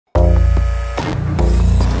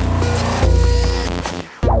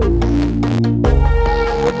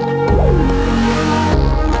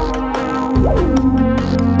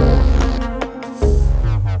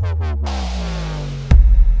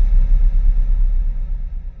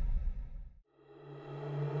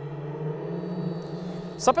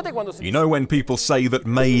You know when people say that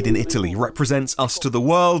Made in Italy represents us to the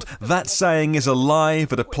world? That saying is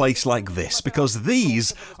alive at a place like this, because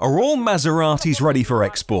these are all Maseratis ready for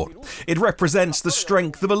export. It represents the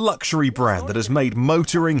strength of a luxury brand that has made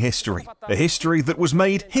motoring history. A history that was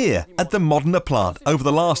made here at the Modena plant over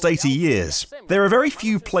the last 80 years. There are very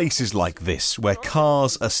few places like this where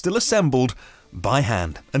cars are still assembled by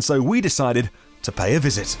hand, and so we decided to pay a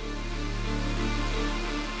visit.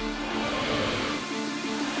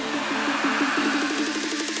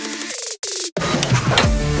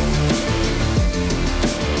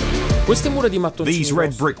 These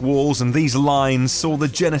red brick walls and these lines saw the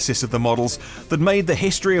genesis of the models that made the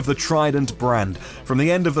history of the Trident brand, from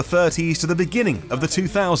the end of the 30s to the beginning of the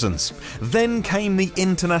 2000s. Then came the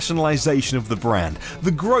internationalization of the brand,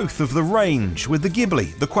 the growth of the range with the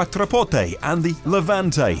Ghibli, the Quattroporte and the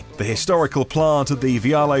Levante. The historical plant at the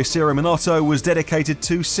Viale Ciro Menotti was dedicated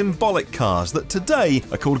to symbolic cars that today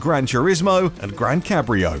are called GranTurismo and Gran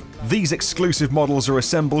Cabrio. These exclusive models are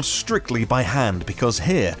assembled strictly by hand because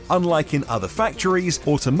here, unlike in other factories,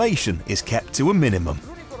 automation is kept to a minimum.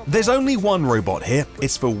 There's only one robot here.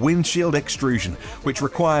 It's for windshield extrusion, which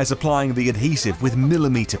requires applying the adhesive with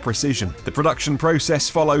millimeter precision. The production process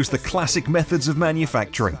follows the classic methods of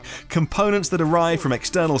manufacturing. Components that arrive from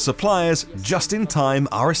external suppliers just in time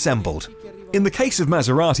are assembled. In the case of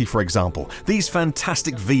Maserati, for example, these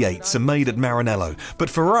fantastic V8s are made at Maranello, but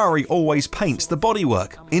Ferrari always paints the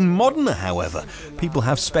bodywork. In Modena, however, people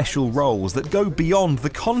have special roles that go beyond the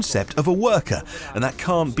concept of a worker, and that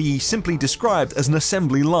can't be simply described as an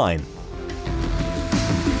assembly line.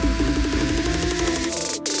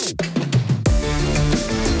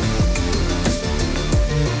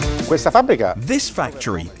 This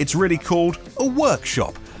factory, it's really called a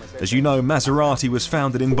workshop. As you know, Maserati was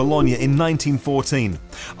founded in Bologna in 1914.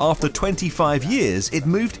 After 25 years, it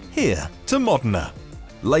moved here, to Modena.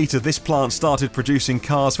 Later, this plant started producing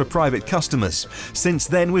cars for private customers. Since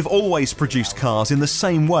then, we've always produced cars in the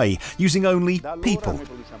same way, using only people.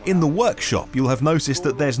 In the workshop, you'll have noticed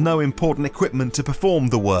that there's no important equipment to perform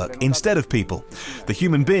the work instead of people. The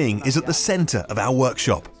human being is at the center of our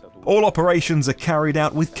workshop. All operations are carried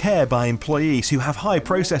out with care by employees who have high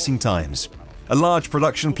processing times. A large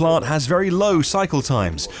production plant has very low cycle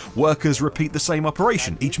times. Workers repeat the same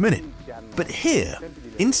operation each minute. But here,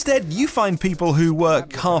 instead, you find people who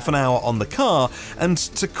work half an hour on the car, and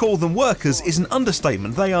to call them workers is an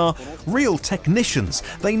understatement. They are real technicians.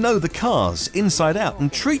 They know the cars inside out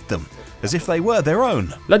and treat them as if they were their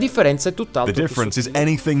own. The difference is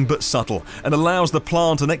anything but subtle and allows the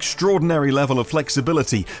plant an extraordinary level of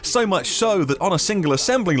flexibility, so much so that on a single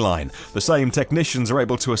assembly line, the same technicians are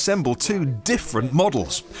able to assemble two different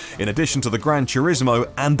models. In addition to the GranTurismo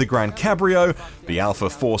and the Gran Cabrio, the Alfa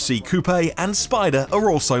 4C Coupe and Spider are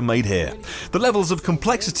also made here. The levels of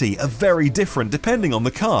complexity are very different depending on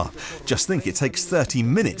the car. Just think it takes 30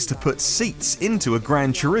 minutes to put seats into a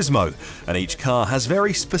GranTurismo, and each car has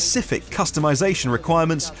very specific customization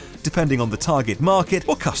requirements depending on the target market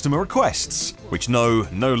or customer requests, which know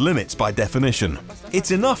no limits by definition.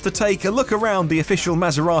 It's enough to take a look around the official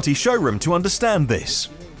Maserati showroom to understand this.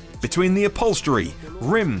 Between the upholstery,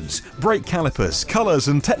 rims, brake calipers, colours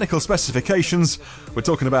and technical specifications, we're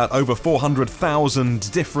talking about over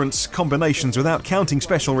 400,000 different combinations without counting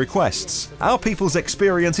special requests. Our people's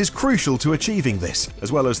experience is crucial to achieving this,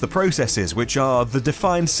 as well as the processes, which are the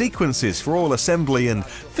defined sequences for all assembly and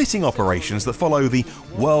fitting operations that follow the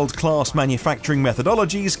world-class manufacturing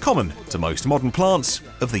methodologies common to most modern plants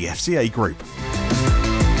of the FCA Group.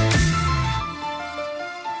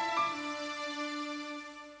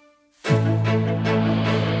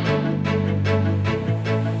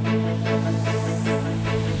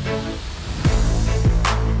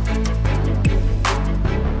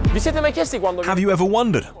 Have you ever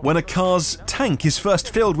wondered when a car's tank is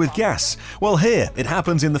first filled with gas? Well, here it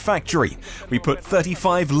happens in the factory. We put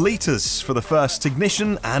 35 litres for the first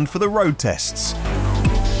ignition and for the road tests.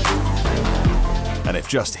 And if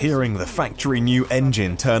just hearing the factory new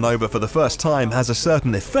engine turn over for the first time has a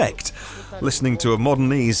certain effect, listening to a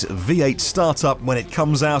Modenese V8 startup when it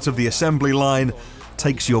comes out of the assembly line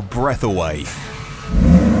takes your breath away.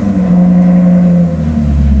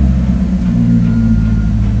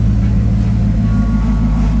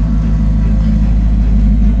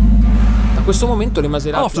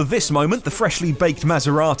 After this moment, the freshly baked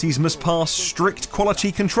Maseratis must pass strict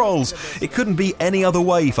quality controls. It couldn't be any other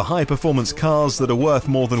way for high-performance cars that are worth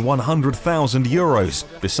more than 100,000 euros.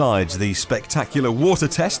 Besides the spectacular water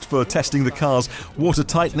test for testing the car's water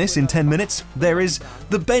tightness in 10 minutes, there is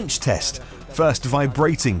the bench test. first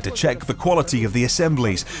vibrating to check the quality of the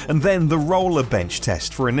assemblies, and then the roller bench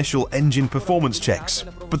test for initial engine performance checks.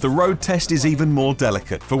 But the road test is even more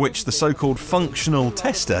delicate, for which the so-called functional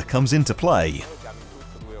tester comes into play.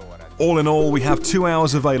 All in all, we have 2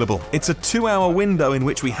 hours available. It's a 2-hour window in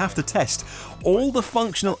which we have to test all the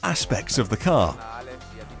functional aspects of the car,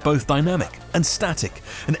 both dynamic and static,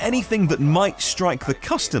 and anything that might strike the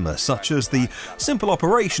customer, such as the simple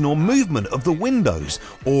operation or movement of the windows,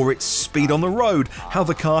 or its speed on the road, how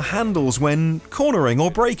the car handles when cornering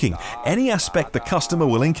or braking, any aspect the customer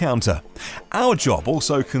will encounter. Our job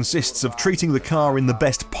also consists of treating the car in the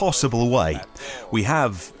best possible way. We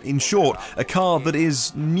have, in short, a car that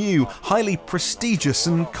is new, highly prestigious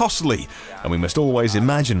and costly, and we must always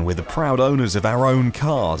imagine we're the proud owners of our own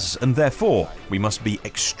cars, and therefore we must be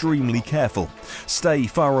extremely careful. Stay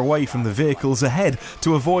far away from the vehicles ahead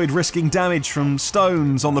to avoid risking damage from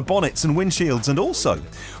stones on the bonnets and windshields, and also,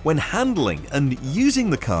 when handling and using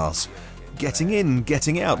the cars, getting in,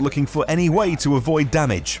 getting out, looking for any way to avoid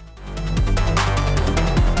damage.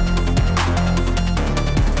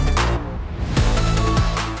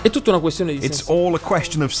 It's all a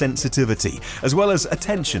question of sensitivity, as well as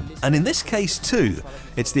attention, and in this case too,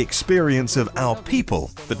 it's the experience of our people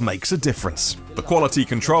that makes a difference. The quality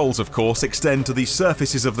controls, of course, extend to the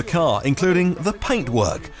surfaces of the car, including the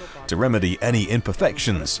paintwork, to remedy any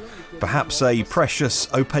imperfections. Perhaps a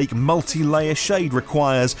precious, opaque multi-layer shade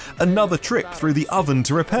requires another trip through the oven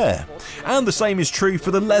to repair. And the same is true for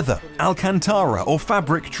the leather, alcantara or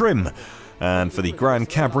fabric trim, and for the Grand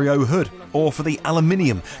Cabrio hood, or for the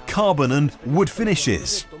aluminium, carbon and wood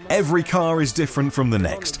finishes. Every car is different from the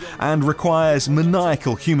next and requires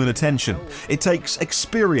maniacal human attention. It takes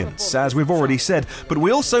experience, as we've already said, but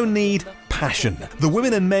we also need passion. The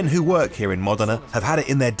women and men who work here in Modena have had it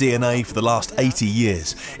in their DNA for the last 80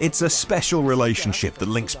 years. It's a special relationship that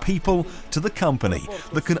links people to the company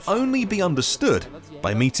that can only be understood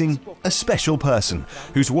by meeting a special person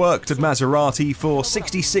who's worked at Maserati for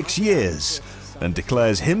 66 years and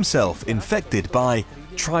declares himself infected by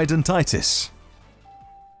tridentitis.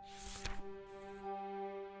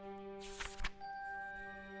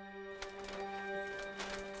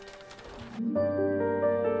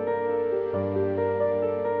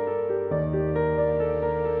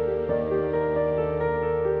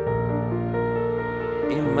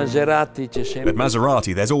 At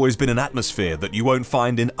Maserati, there's always been an atmosphere that you won't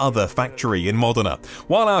find in other factory in Modena.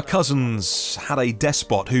 While our cousins had a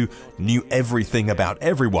despot who knew everything about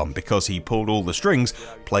everyone because he pulled all the strings,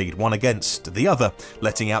 played one against the other,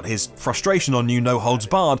 letting out his frustration on you no holds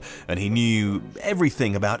barred, and he knew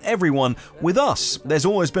everything about everyone, with us, there's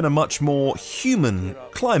always been a much more human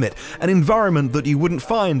climate, an environment that you wouldn't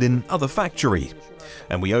find in other factories.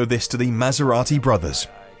 And we owe this to the Maserati brothers.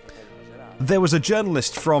 There was a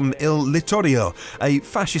journalist from Il Littorio, a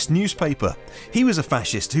fascist newspaper. He was a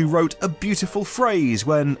fascist who wrote a beautiful phrase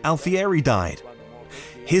when Alfieri died.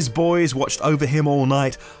 His boys watched over him all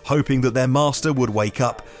night, hoping that their master would wake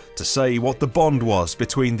up to say what the bond was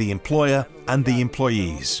between the employer and the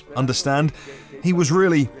employees. Understand? He was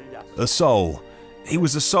really a soul. He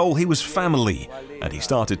was a soul, he was family. And he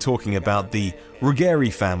started talking about the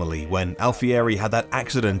Ruggeri family when Alfieri had that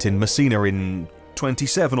accident in Messina in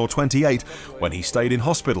 27 or 28 when he stayed in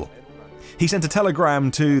hospital. He sent a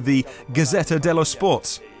telegram to the Gazzetta dello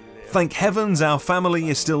Sport. Thank heavens our family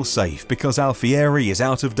is still safe because Alfieri is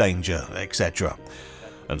out of danger, etc.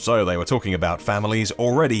 And so they were talking about families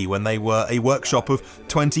already when they were a workshop of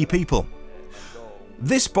 20 people.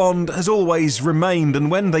 This bond has always remained,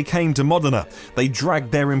 and when they came to Modena, they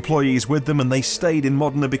dragged their employees with them and they stayed in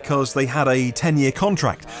Modena because they had a 10-year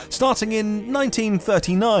contract, starting in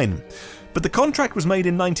 1939. But the contract was made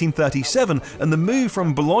in 1937, and the move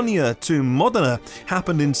from Bologna to Modena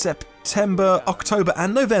happened in September, October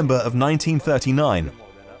and November of 1939.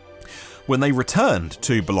 When they returned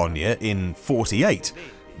to Bologna in 48,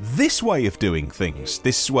 this way of doing things,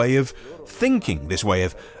 this way of thinking, this way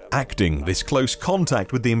of acting, this close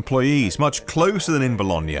contact with the employees, much closer than in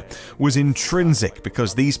Bologna, was intrinsic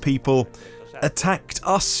because these people attacked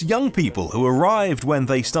us young people who arrived when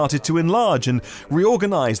they started to enlarge and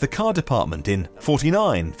reorganize the car department in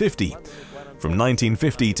 49, 50. From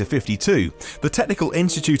 1950 to 52, the Technical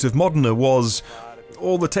Institute of Modena was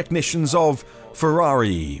all the technicians of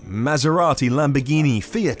Ferrari, Maserati, Lamborghini,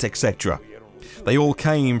 Fiat, etc. They all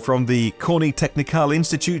came from the Corni Tecnicale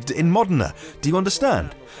Institute in Modena. Do you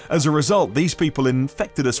understand? As a result, these people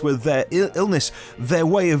infected us with their illness, their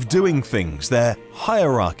way of doing things, their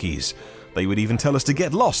hierarchies. They would even tell us to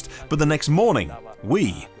get lost, but the next morning,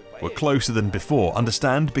 we were closer than before,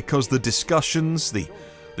 understand? Because the discussions, the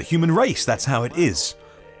human race, that's how it is.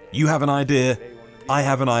 You have an idea, I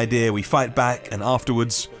have an idea, we fight back, and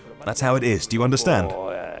afterwards, that's how it is. Do you understand?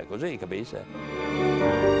 Così, capisce?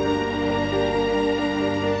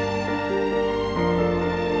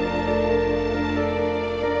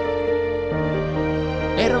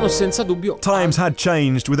 Erano senza dubbio. Times had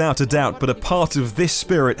changed without a doubt, but a part of this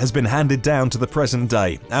spirit has been handed down to the present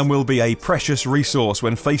day and will be a precious resource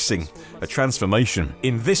when facing a transformation.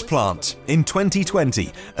 In this plant, in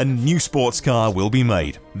 2020, a new sports car will be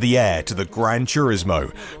made, the heir to the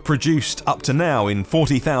GranTurismo, produced up to now in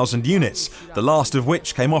 40,000 units, the last of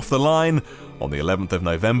which came off the line on the 11th of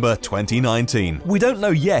November 2019. We don't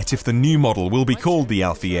know yet if the new model will be called the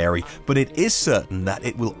Alfieri, but it is certain that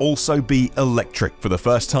it will also be electric for the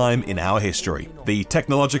first time in our history. The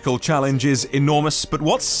technological challenge is enormous, but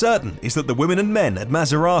what's certain is that the women and men at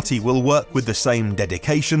Maserati will work with the same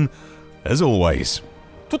dedication as always.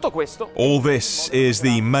 All this is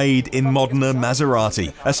the Made in Modena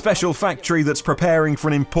Maserati, a special factory that's preparing for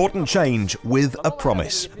an important change with a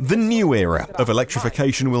promise. The new era of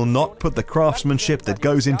electrification will not put the craftsmanship that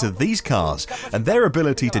goes into these cars and their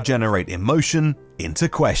ability to generate emotion into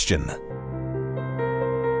question.